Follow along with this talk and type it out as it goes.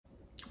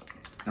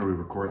Are we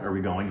recording? Are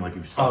we going? Like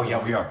you've? Oh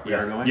yeah, we are. We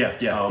are going.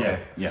 Yeah. Oh, okay.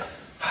 Yeah.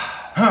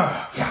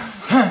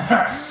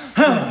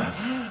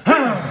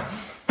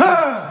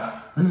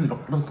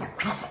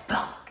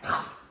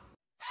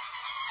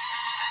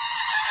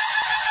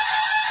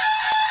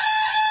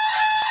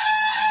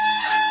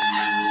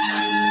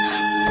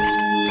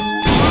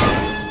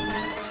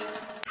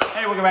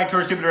 Hey, welcome back to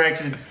our Stupid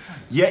Directions.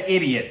 You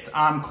idiots!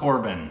 I'm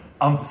Corbin.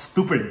 I'm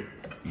stupid.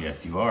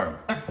 Yes, you are.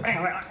 Stop it.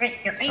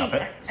 Stop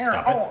it.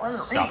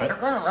 Stop it.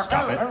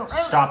 Stop it.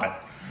 Stop it.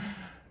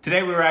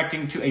 Today we're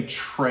reacting to a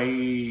trailer.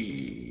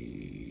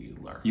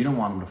 You don't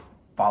want them to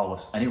follow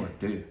us anywhere,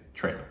 do you?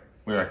 Trailer.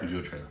 We're reacting to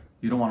a trailer.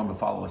 You don't want them to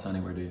follow us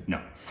anywhere, do you? No.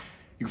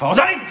 You can follow us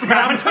on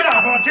Instagram and Twitter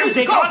for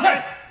juicy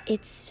content.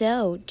 It's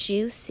so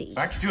juicy.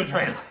 Back to a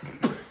trailer.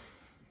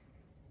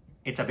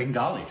 It's a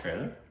Bengali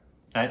trailer.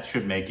 That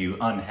should make you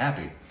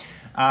unhappy.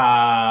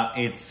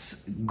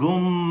 It's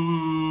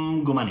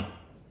Gumnaami.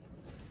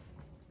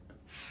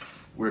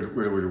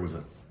 Where was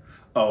it?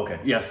 Oh, okay.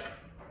 Yes.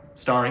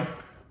 Starring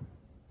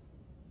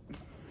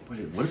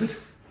What is it?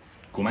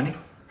 Gumnaami.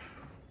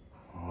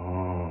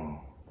 Oh.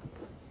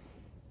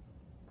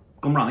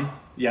 Gumnaami.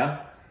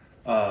 Yeah.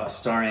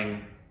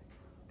 Starring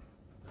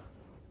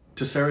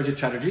Tarzana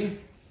Chatterjee,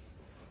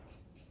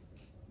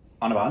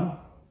 Anaban,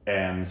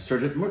 and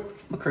Surjit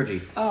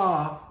Mukherjee.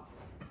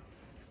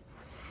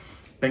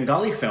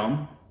 Bengali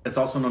film. It's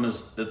also known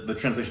as, the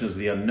translation is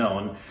The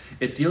Unknown.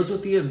 It deals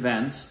with the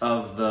events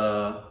of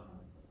the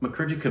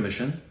Mukherjee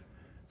Commission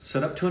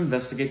set up to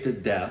investigate the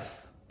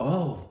death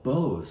of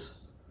Bose.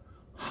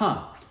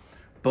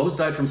 Bose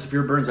died from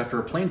severe burns after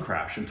a plane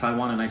crash in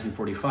Taiwan in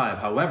 1945.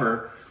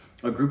 However,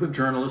 a group of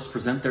journalists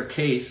present their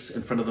case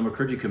in front of the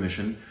Mukherjee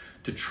Commission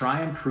to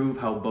try and prove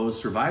how Bose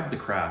survived the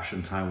crash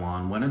in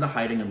Taiwan, went into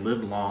hiding, and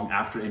lived long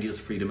after India's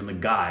freedom in the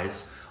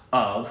guise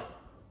of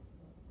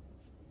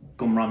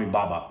Gumnaami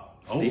Baba,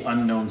 the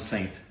unknown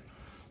saint.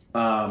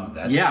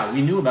 Yeah,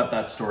 we knew about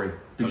that story.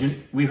 Did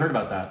you? We heard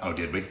about that. Oh,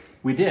 did we?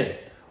 We did.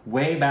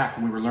 Way back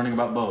when we were learning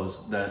about Bose,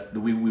 that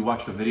we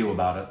watched a video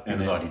about it.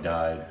 And thought he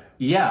died.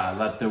 Yeah,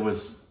 that it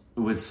was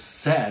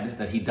said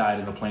that he died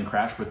in a plane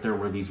crash, but there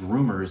were these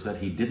rumors that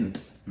he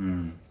didn't.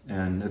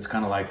 And it's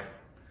kind of like,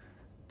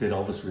 did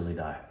Elvis really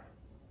die?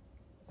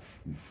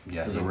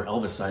 Yeah. Because there were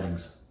Elvis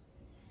sightings.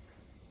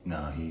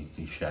 No,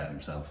 he shot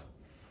himself.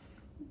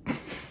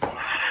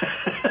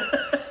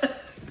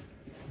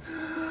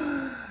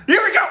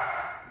 Here we go!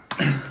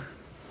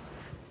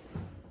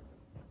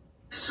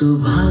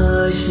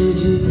 Subhash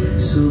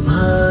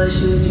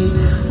ji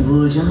वो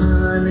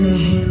जान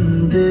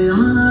हिंद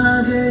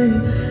आ गए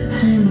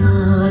है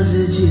नाज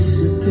जिस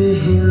पे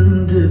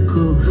हिंद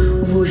को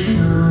वो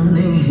शान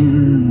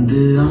हिंद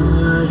आ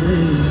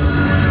गए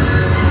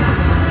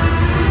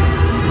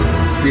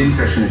প্লেন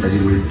ক্র্যাশে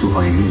নেতাজির মৃত্যু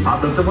হয়নি।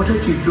 আপনার তো বছর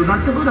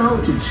চিত্রনাট্য করা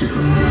উচিত ছিল।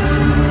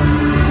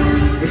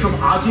 এসব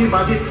আজে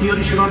বাজে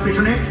থিওরি শোনার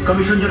পেছনে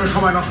কমিশন যেন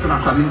সময় নষ্ট না।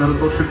 স্বাধীন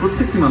ভারতবর্ষের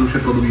প্রত্যেকটি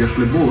মানুষের পদবি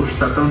আসলে বোস,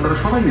 তার কারণ তারা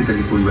সবাই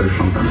নেতাজি পরিবারের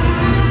সন্তান।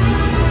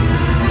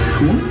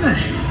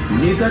 সন্ন্যাসী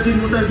নেতাজির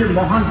মতো একজন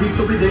মহান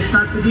বিপ্লবী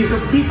দেশনায়ককে দিয়ে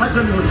সব কি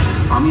ফাজলামি হচ্ছে।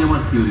 আমি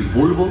আমার থিওরি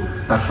বলবো,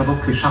 তার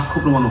সপক্ষে সাক্ষ্য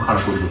প্রমাণও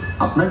খাড়া করবো।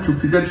 আপনার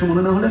চুক্তিকার্য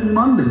মনে না হলে আপনি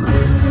মানবেন না।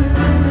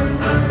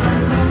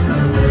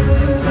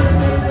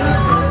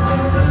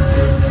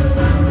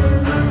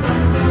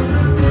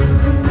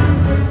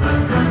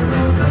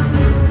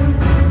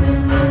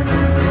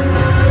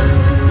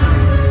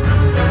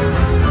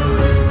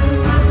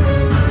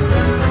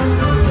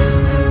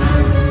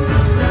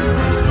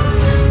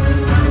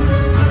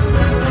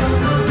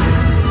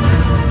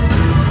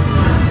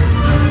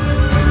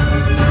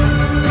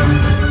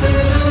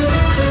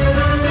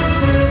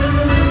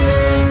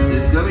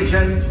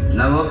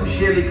 Now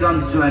officially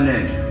comes to an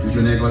end.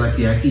 দুজনের গলা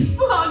কি একই?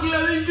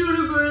 পাগলামি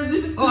শুরু করে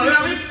দিস। আরে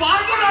আমি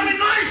পারবো না, আমি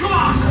নয়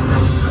সুভাষ।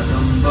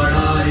 कदम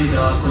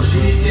बढ़ाएगा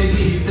खुशी के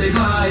गीत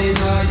गाए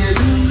जा ये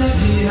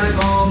जिंदगी है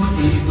कौम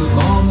की तो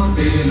कौम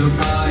पे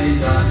लुटाए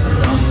जा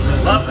कदम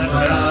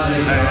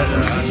बढ़ाएगा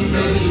खुशी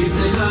के गीत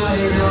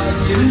गाए जा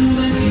ये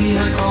जिंदगी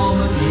है कौम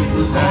की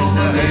तो कौम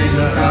पे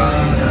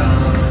लुटाए जा।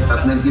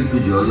 আপনার কি একটু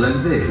জল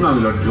লাগবে? না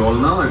মিলার জল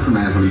নাও, একটু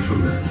ন্যায় হলেই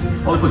চলবে।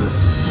 অল্প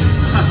জাস্টিস।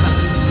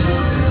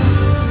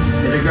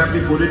 এটাকে আপনি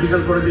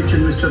পলিটিক্যাল করে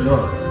দিচ্ছেন মিস্টার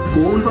ধর।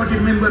 কোন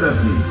পার্টির মেম্বার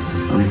আপনি?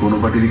 আমি কোনো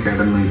পার্টিরই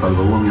ক্যাডার নই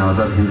পালবাবু, আমি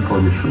আজাদ হিন্দ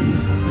ফৌজের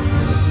সৈনিক।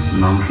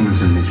 নাম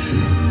শুনেছেন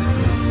নিশ্চয়ই,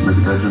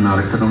 নাকি তার জন্য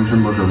আরেকটা কমিশন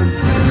বসাবেন?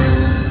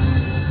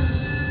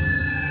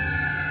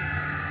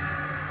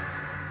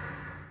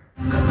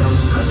 कदम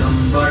कदम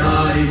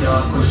बढ़ाए जा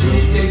खुशी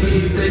के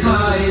गीत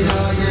गाए जा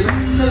ये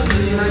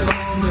जिंदगी है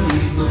कौम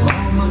की तो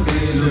कौम पे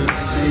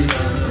लुटाए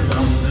जा।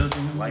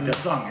 Like that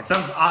song. It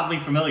sounds oddly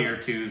familiar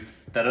to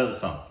that other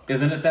song.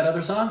 Isn't it that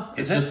other song?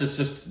 It's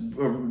just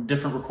a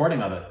different recording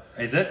of it.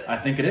 Is it? I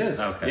think it is.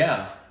 Okay. Yeah.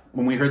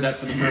 When we heard that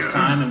for the first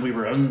time and we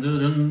were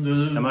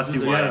That must be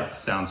why it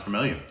sounds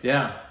familiar.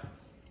 Yeah.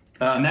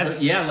 And that's,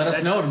 so, yeah, let us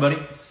know, everybody.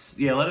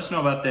 Yeah, let us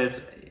know about this.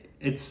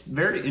 It's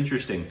very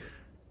interesting,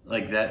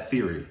 like that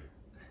theory.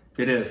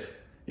 It is.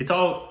 It's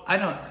all,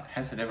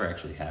 has it ever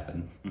actually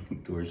happened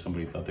to where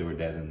somebody thought they were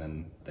dead and then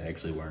they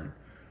actually weren't?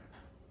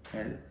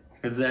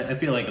 Because I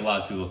feel like a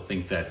lot of people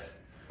think that's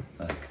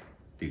like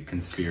the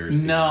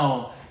conspiracy.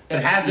 No.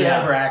 But has it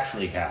ever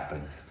actually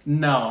happened?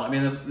 No. I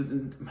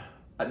mean,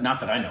 not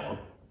that I know of.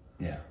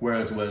 Yeah. Where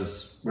it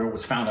was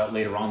found out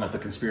later on that the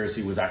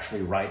conspiracy was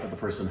actually right, that the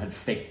person had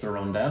faked their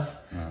own death.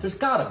 There's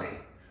gotta be.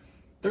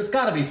 There's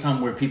gotta be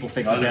some where people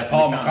fake their death.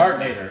 Paul McCartney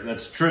later.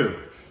 That's true.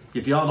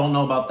 If y'all don't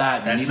know about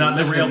that, that's not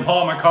the real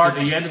Paul McCartney.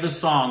 To the end of the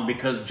song,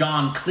 because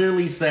John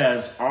clearly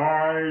says,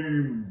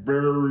 "I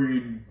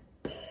buried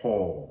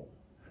Paul."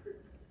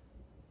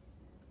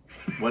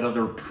 What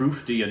other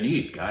proof do you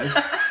need, guys?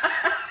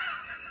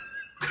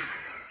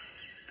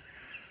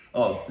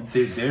 Oh,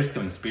 dude, there's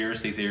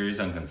conspiracy theories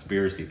on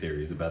conspiracy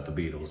theories about the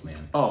Beatles,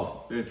 man.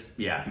 Oh,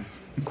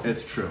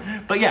 it's true.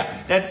 But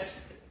yeah,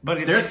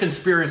 there's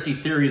conspiracy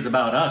theories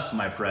about us,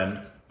 my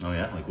friend. Oh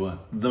yeah, like what?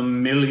 The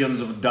millions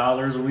of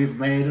dollars we've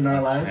made in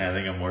our life. Yeah, I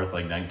think I'm worth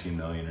like 19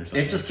 million or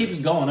something. It just keeps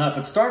going up.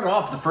 It started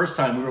off the first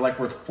time we were like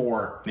worth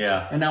 4.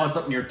 Yeah. And now it's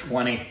up near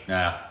 20.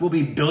 Yeah. We'll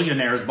be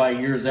billionaires by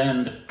year's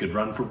end. Could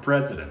run for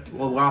president.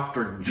 Well,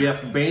 after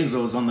Jeff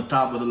Bezos on the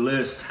top of the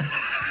list.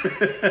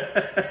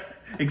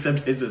 Except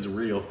his is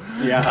real.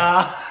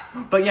 Yeah.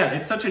 But yeah,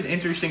 it's such an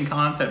interesting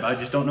concept. I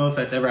just don't know if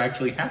that's ever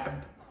actually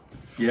happened.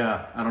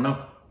 Yeah, I don't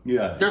know.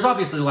 Yeah. There's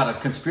obviously a lot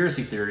of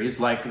conspiracy theories.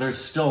 Like, there's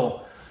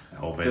still...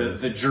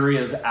 The jury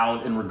is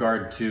out in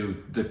regard to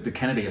the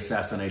Kennedy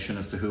assassination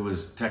as to who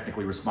was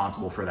technically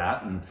responsible for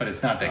that. But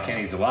it's not that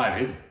Kennedy's alive.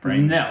 His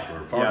brains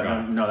were far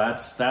gone. No,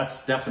 that's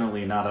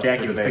definitely not up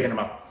Jackie for was debate. picking him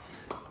up.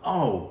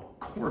 Oh,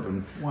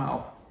 Corbin,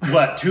 wow.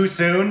 What, too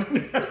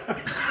soon?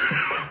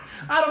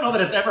 I don't know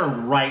that it's ever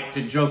right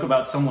to joke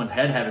about someone's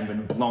head having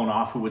been blown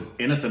off who was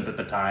innocent at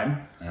the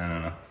time. I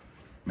don't know.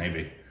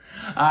 Maybe.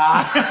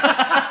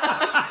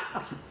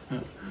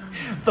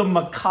 The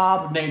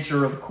macabre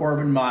nature of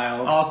Corbin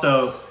Miles.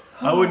 Also,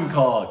 I wouldn't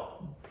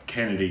call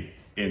Kennedy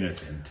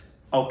innocent.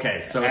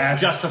 Okay, so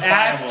it's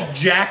justifiable. Ask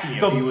Jackie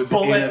if he was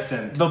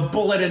innocent. The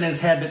bullet in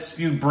his head that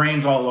spewed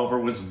brains all over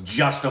was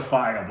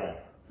justifiable.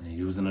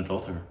 He was an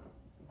adulterer.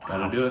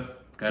 Gotta do it.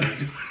 Gotta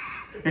do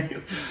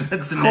it.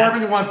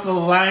 Corbin wants to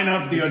line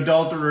up the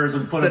adulterers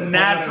and put a bullet in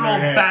their head. The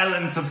natural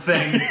balance of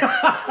things.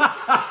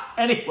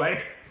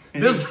 Anyway,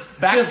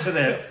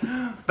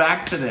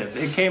 Back to this.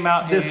 It came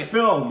out in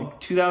film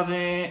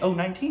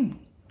 2019.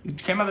 It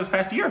came out this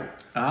past year.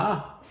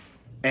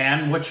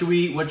 And what should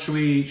we watch?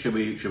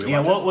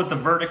 Yeah, what was the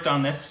verdict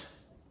on this?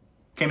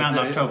 Came out in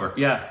October.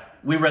 Yeah.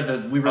 We read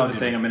the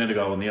thing a minute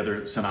ago in the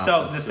other synopsis.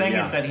 So the thing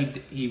is that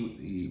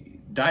he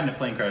died in a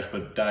plane crash,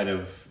 but died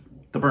of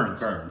the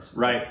burns.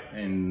 Right.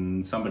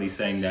 And somebody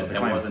saying that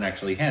wasn't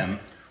actually him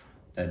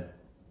that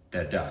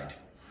died.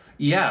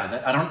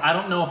 Yeah, I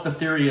don't know if the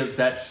theory is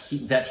that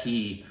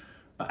he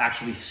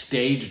actually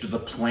staged the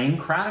plane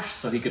crash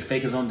so he could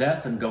fake his own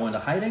death and go into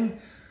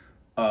hiding,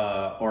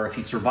 or if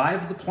he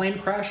survived the plane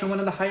crash and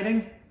went into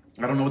hiding.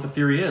 I don't know what the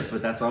theory is,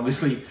 but that's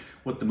obviously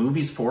what the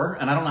movie's for.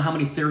 And I don't know how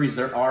many theories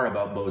there are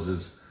about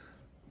Bose's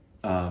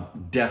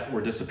death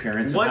or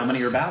disappearance, and how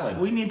many are valid.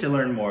 We need to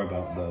learn more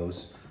about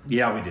Bose.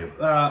 Yeah, we do.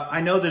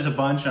 I know there's a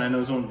bunch, and I know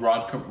there's one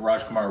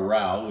Raj Kumar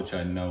Rao, which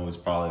I know is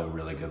probably a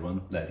really good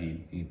one that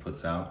he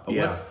puts out.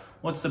 But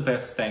what's the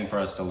best thing for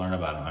us to learn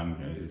about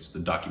him? It's the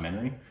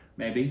documentary,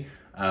 maybe.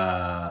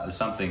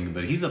 Something,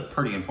 but he's a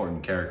pretty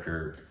important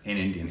character in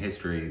Indian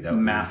history.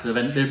 Massive,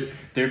 and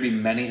there'd be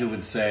many who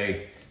would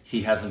say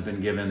he hasn't been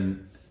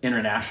given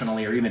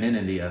internationally or even in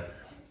India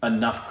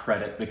enough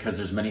credit, because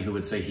there's many who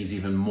would say he's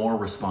even more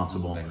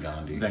responsible than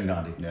Gandhi.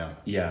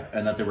 Yeah,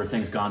 and that there were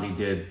things Gandhi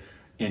did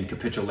in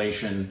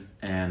capitulation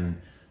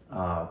and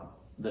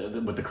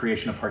with the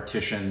creation of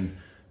partition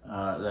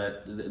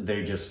that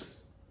they just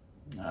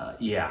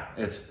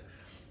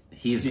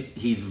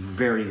he's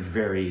very,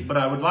 very. But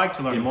I would like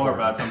to learn more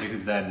about somebody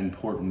who's that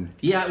important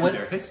to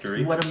their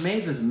history. What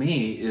amazes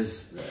me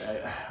is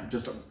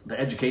just the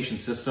education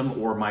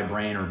system, or my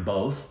brain, or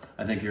both.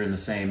 I think you're in the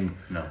same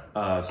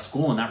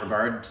school in that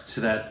regard. To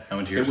that, I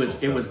went to your school.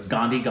 It was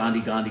Gandhi. Now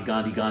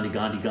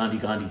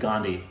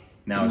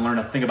it's learn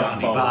a thing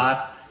about Gandhi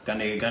Bot.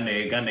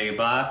 Gandhi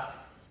Bot.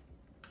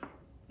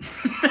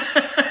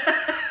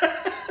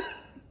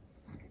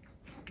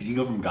 Can you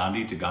go from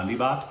Gandhi to Gandhi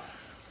Bot?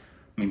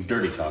 Means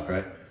dirty talk,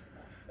 right?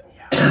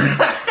 Yeah.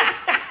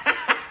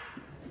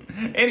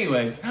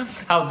 Anyways,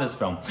 how's this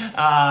film?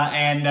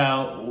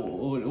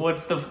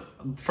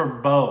 For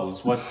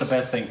Bose? What's the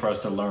best thing for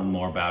us to learn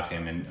more about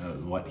him,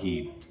 and what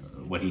he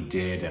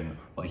did and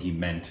what he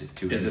meant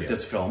to India? Is it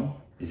this film?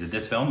 Is it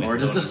this film? Or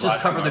does this just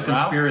cover the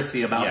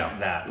conspiracy about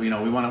that? You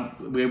know, we want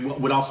to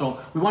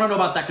know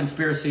about that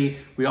conspiracy.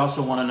 We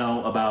also want to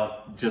know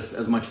about just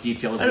as much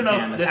detail as we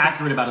can that's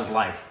accurate about his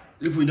life.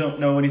 If we don't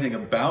know anything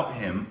about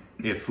him,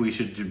 if we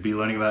should be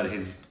learning about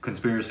his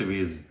conspiracy of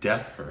his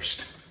death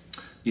first.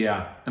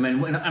 Yeah. I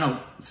mean, I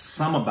know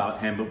some about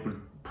him, but would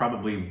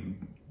probably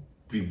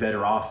be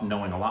better off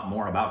knowing a lot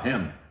more about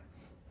him.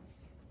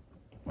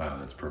 Wow,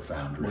 that's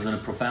profound. Right? Wasn't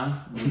it profound?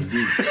 It was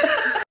deep.